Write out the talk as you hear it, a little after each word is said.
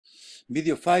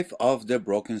Video 5 of the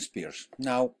Broken Spears.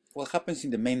 Now, what happens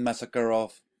in the main massacre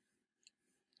of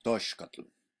Toshkatl?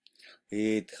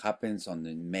 It happens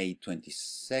on May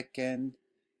 22nd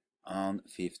on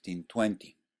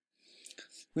 1520.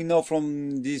 We know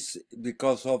from this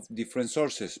because of different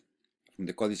sources. From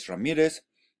the Codex Ramirez,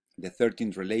 the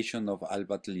 13th relation of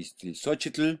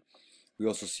Albatl-Xochitl. We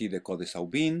also see the Codex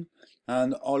Aubin,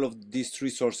 and all of these three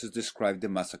sources describe the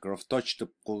massacre of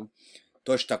Toshkatl,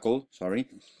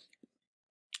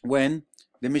 when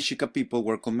the Mexica people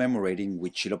were commemorating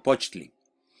Huitzilopochtli.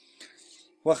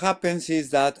 What happens is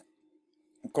that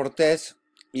Cortés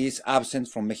is absent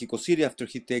from Mexico City after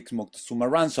he takes Moctezuma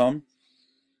ransom.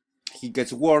 He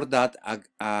gets word that a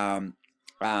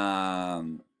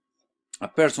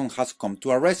person has come to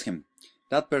arrest him.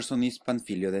 That person is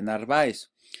Panfilio de Narváez.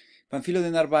 Panfilio de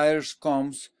Narváez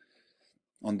comes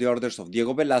on the orders of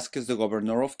Diego Velázquez, the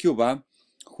governor of Cuba,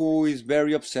 who is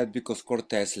very upset because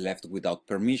Cortés left without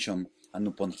permission, and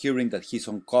upon hearing that he's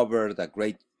uncovered a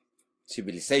great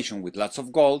civilization with lots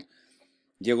of gold,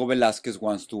 Diego Velázquez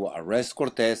wants to arrest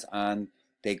Cortés and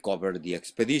take over the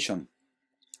expedition.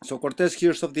 So Cortés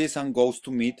hears of this and goes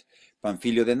to meet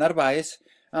Panfilio de Narváez,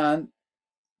 and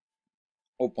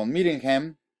upon meeting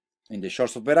him in the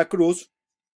shores of Veracruz,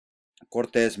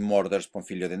 Cortés murders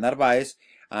Panfilio de Narváez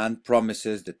and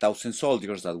promises the 1,000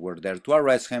 soldiers that were there to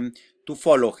arrest him to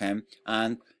follow him,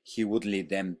 and he would lead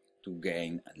them to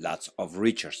gain lots of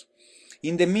riches.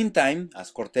 In the meantime,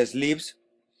 as Cortés leaves,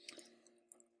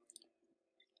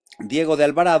 Diego de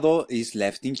Alvarado is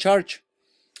left in charge,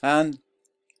 and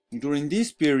during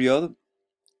this period,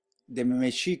 the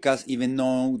Mexicas even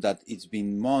know that it's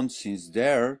been months since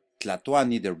their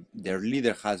Tlatoani, their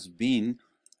leader, has been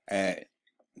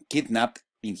kidnapped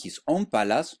in his own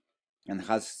palace and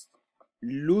has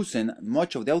loosened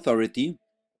much of the authority.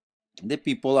 The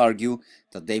people argue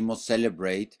that they must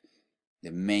celebrate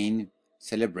the main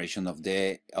celebration of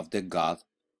the god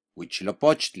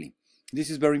Huitzilopochtli. This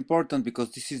is very important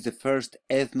because this is the first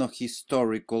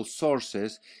ethno-historical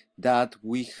sources that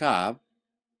we have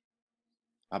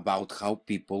about how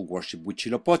people worship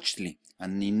Huitzilopochtli,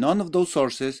 and in none of those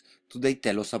sources do they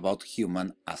tell us about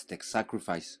human Aztec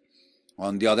sacrifice.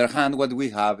 On the other hand, what we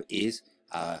have is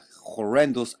a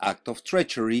horrendous act of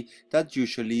treachery that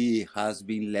usually has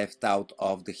been left out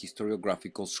of the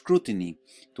historiographical scrutiny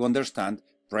to understand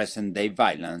present-day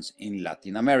violence in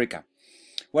Latin America.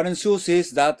 What ensues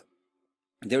is that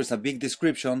there is a big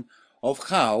description of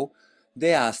how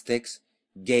the Aztecs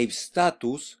gave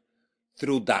status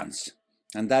through dance,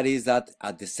 and that is that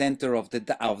at the center of the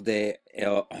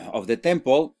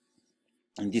temple,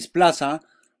 in this plaza,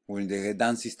 when the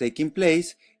dance is taking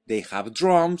place, they have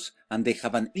drums and they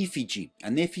have an effigy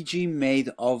made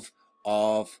of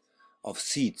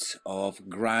seeds, of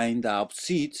grind up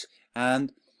seeds,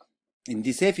 and in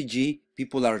this effigy,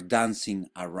 people are dancing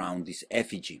around this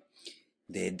effigy.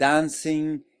 The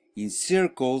dancing in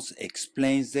circles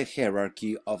explains the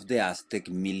hierarchy of the Aztec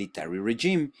military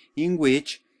regime, in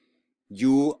which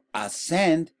you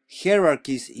ascend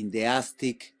hierarchies in the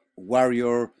Aztec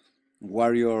warrior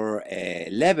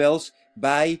levels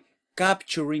by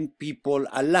capturing people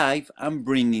alive and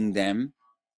bringing them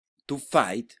to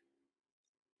fight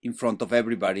in front of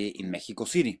everybody in Mexico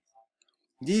City.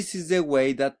 This is the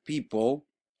way that people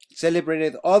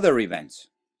celebrated other events,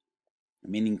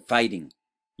 meaning fighting,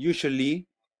 usually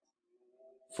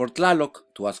for Tlaloc,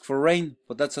 to ask for rain,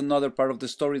 but that's another part of the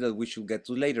story that we should get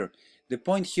to later. The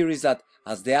point here is that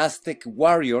as the Aztec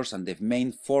warriors and the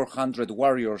main 400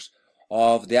 warriors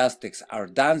of the Aztecs are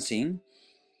dancing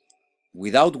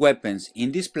without weapons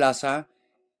in this plaza,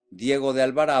 Pedro de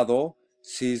Alvarado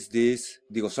sees this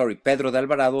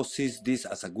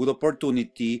as a good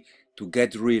opportunity to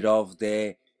get rid of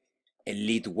the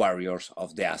elite warriors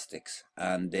of the Aztecs,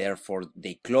 and therefore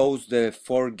they close the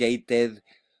four-gated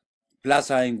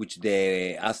plaza in which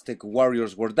the Aztec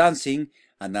warriors were dancing,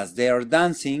 and as they are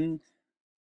dancing,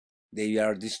 they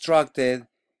are distracted,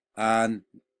 and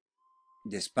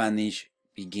the Spanish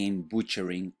begin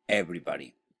butchering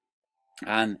everybody.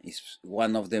 And it's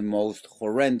one of the most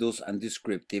horrendous and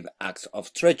descriptive acts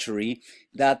of treachery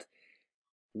that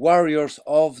warriors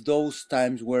of those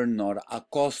times were not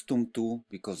accustomed to,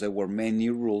 because there were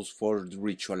many rules for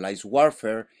ritualized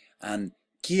warfare, and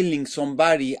killing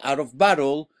somebody out of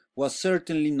battle was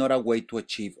certainly not a way to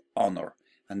achieve honor.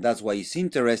 And that's why it's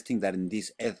interesting that in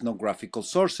these ethnographical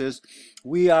sources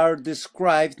we are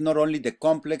described not only the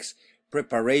complex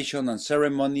preparation and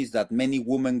ceremonies that many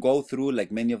women go through,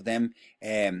 like many of them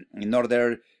in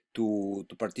order to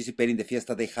participate in the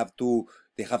fiesta, they have to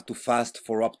fast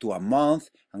for up to a month,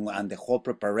 and the whole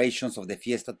preparations of the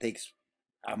fiesta takes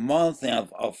a month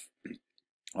of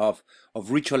of,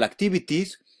 of ritual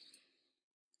activities.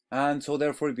 And so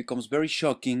therefore it becomes very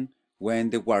shocking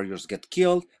when the warriors get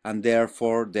killed, and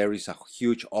therefore there is a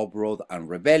huge uproar and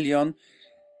rebellion,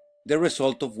 the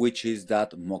result of which is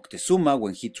that Moctezuma,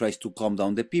 when he tries to calm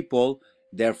down the people,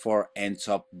 therefore ends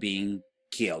up being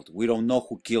killed. We don't know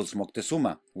who kills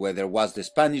Moctezuma, whether it was the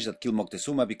Spanish that killed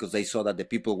Moctezuma because they saw that the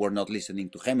people were not listening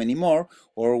to him anymore,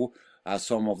 or as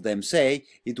some of them say,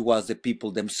 it was the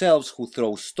people themselves who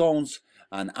throw stones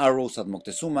and arrows at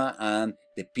Moctezuma, and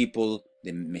the people,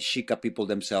 the Mexica people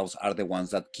themselves, are the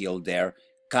ones that killed their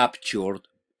captured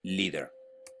leader.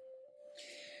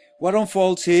 What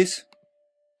unfolds is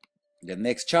the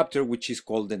next chapter, which is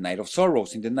called the Night of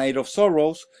Sorrows. In the Night of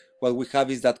Sorrows, what we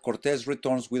have is that Cortés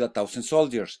returns with 1,000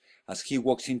 soldiers. As he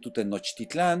walks into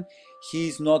Tenochtitlan, he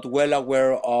is not well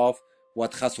aware of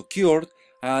what has occurred,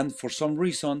 and for some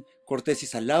reason, Cortés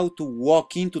is allowed to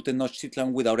walk into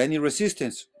Tenochtitlan without any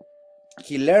resistance.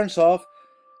 He learns of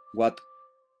what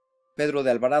Pedro de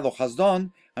Alvarado has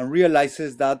done and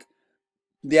realizes that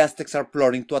the Aztecs are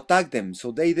plotting to attack them,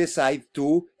 so they decide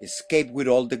to escape with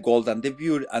all the gold and the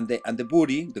beauty and the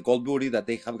booty, the gold booty that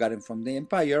they have gotten from the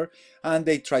empire, and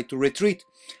they try to retreat.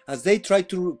 As they try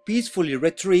to peacefully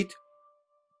retreat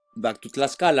back to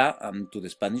Tlaxcala and to the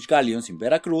Spanish galleons in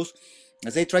Veracruz,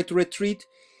 as they try to retreat,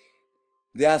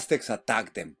 the Aztecs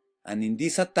attack them, and in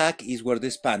this attack is where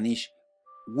the Spanish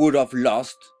would have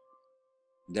lost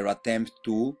their attempt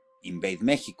to invade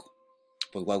Mexico.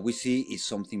 But what we see is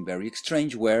something very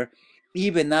strange, where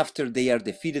even after they are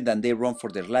defeated and they run for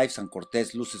their lives and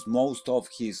Cortés loses most of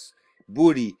his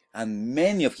booty and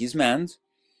many of his men,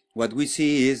 what we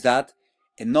see is that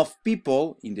enough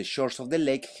people in the shores of the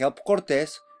lake help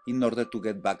Cortés in order to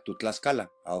get back to Tlaxcala.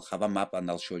 I'll have a map and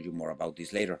I'll show you more about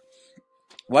this later.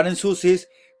 What ensues is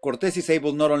Cortés is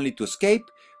able not only to escape,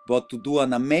 but to do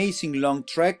an amazing long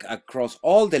trek across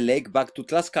all the lake back to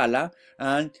Tlaxcala,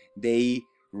 and they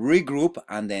regroup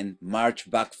and then march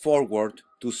back forward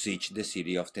to siege the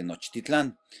city of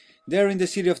Tenochtitlan. There in the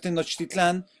city of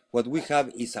Tenochtitlan, what we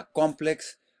have is a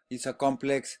complex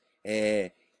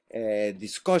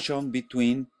discussion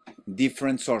between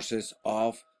different sources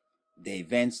of the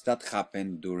events that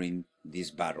happened during these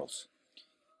battles.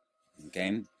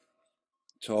 Okay,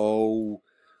 so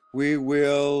we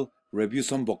will review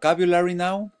some vocabulary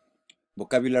now.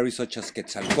 Vocabulary such as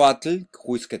Quetzalcoatl.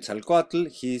 Who is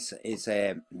Quetzalcoatl? He is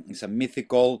a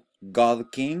mythical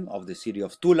god king of the city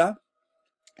of Tula.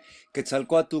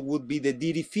 Quetzalcoatl would be the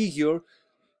deity figure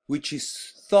which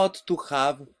is thought to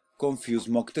have confused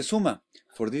Moctezuma.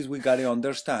 For this we gotta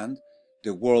understand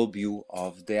the worldview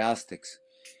of the Aztecs.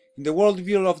 In the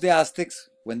worldview of the Aztecs,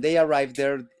 when they arrived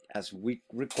there, as we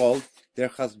recall,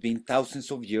 there has been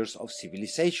thousands of years of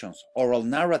civilizations, oral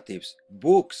narratives,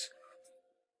 books,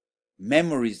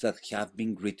 memories that have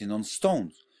been written on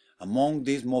stones. Among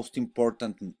these most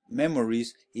important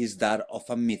memories is that of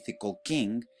a mythical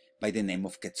king by the name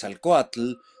of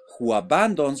Quetzalcoatl, who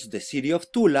abandons the city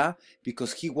of Tula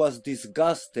because he was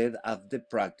disgusted at the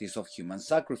practice of human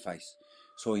sacrifice.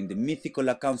 So in the mythical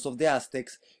accounts of the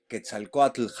Aztecs,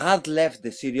 Quetzalcoatl had left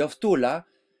the city of Tula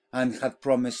and had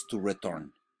promised to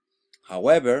return.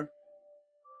 However,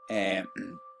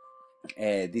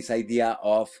 this idea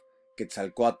of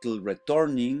Quetzalcoatl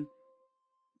returning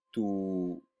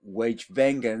to wage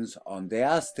vengeance on the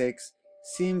Aztecs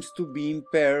seems to be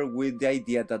impaired with the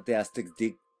idea that the Aztecs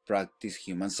did practice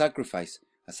human sacrifice.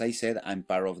 As I said, I'm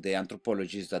part of the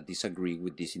anthropologists that disagree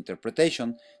with this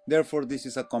interpretation. Therefore, this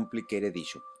is a complicated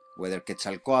issue, whether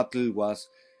Quetzalcoatl was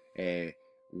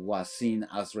seen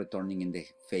as returning in the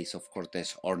face of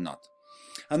Cortés or not.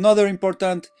 Another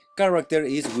important character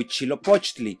is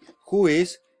Huitzilopochtli, who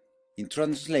is, in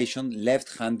translation,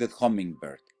 left-handed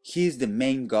hummingbird. He is the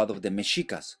main god of the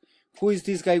Mexicas. Who is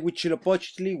this guy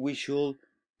Huitzilopochtli?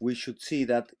 We should see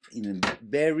that in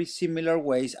very similar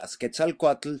ways as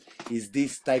Quetzalcoatl is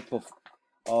this type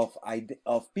of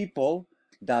people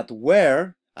that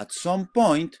were at some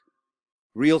point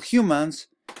real humans,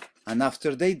 and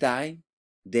after they die,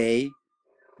 they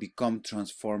become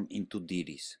transformed into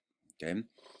deities. Okay,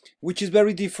 which is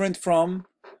very different from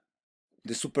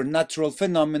the supernatural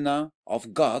phenomena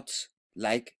of gods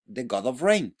like the god of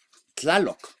rain,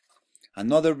 Tlaloc.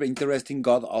 Another interesting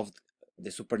god of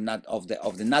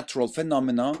the natural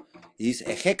phenomena is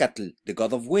Ehecatl, the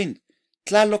god of wind.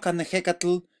 Tlaloc and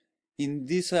Ehecatl, in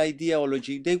this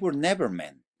ideology, they were never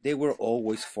men. They were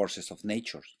always forces of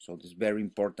nature. So it's very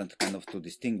important kind of to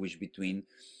distinguish between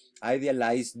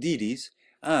idealized deities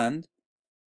and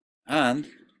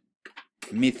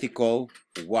mythical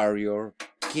warrior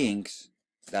kings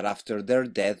that after their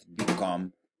death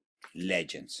become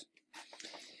legends.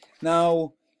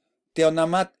 Now,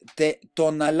 Tonalamatl,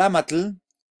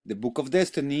 the Book of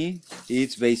Destiny,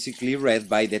 is basically read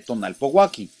by the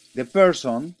Tonalpowaki, the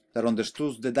person that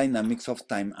understood the dynamics of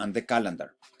time and the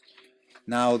calendar.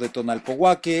 Now, the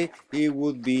Tonalpowaki, it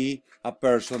would be a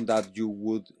person that you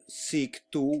would seek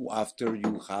to after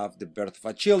you have the birth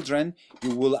of a children.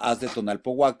 You will ask the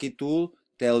Tonalpowaki to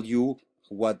tell you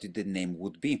what the name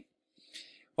would be.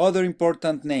 Other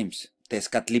important names: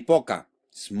 Tezcatlipoca,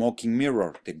 smoking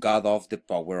mirror, the god of the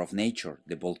power of nature,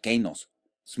 the volcanoes.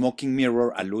 Smoking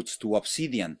mirror alludes to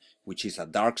obsidian, which is a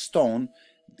dark stone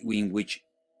in which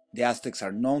the Aztecs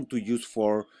are known to use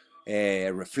for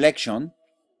reflection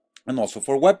and also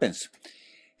for weapons.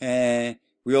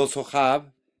 We also have,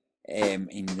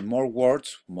 in more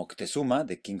words, Moctezuma,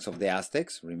 the kings of the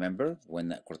Aztecs, remember,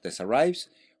 when Cortés arrives.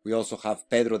 We also have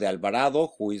Pedro de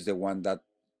Alvarado, who is the one that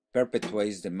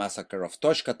perpetuates the massacre of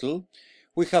Toxcatl.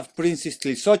 We have Prince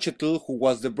Iztlizochtli, who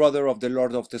was the brother of the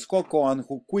Lord of Texcoco and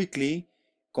who quickly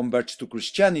converts to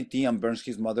Christianity and burns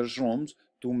his mother's rooms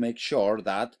to make sure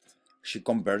that she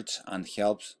converts and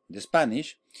helps the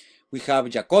Spanish. We have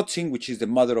Yacotzin, which is the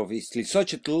mother of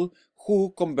Iztlizochtli,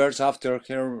 who converts after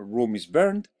her room is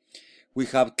burned. We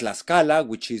have Tlaxcala,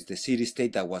 which is the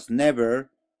city-state that was never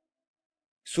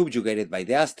subjugated by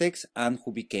the Aztecs and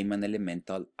who became an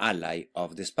elemental ally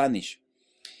of the Spanish.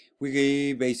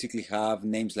 We basically have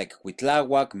names like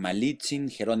Cuitláhuac, Malitzin,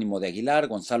 Jerónimo de Aguilar,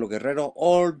 Gonzalo Guerrero,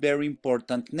 all very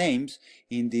important names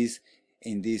in these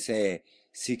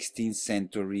 16th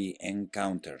century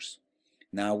encounters.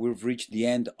 Now we've reached the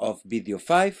end of video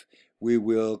 5. We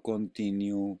will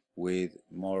continue with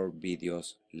more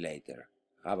videos later.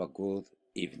 Have a good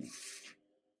evening.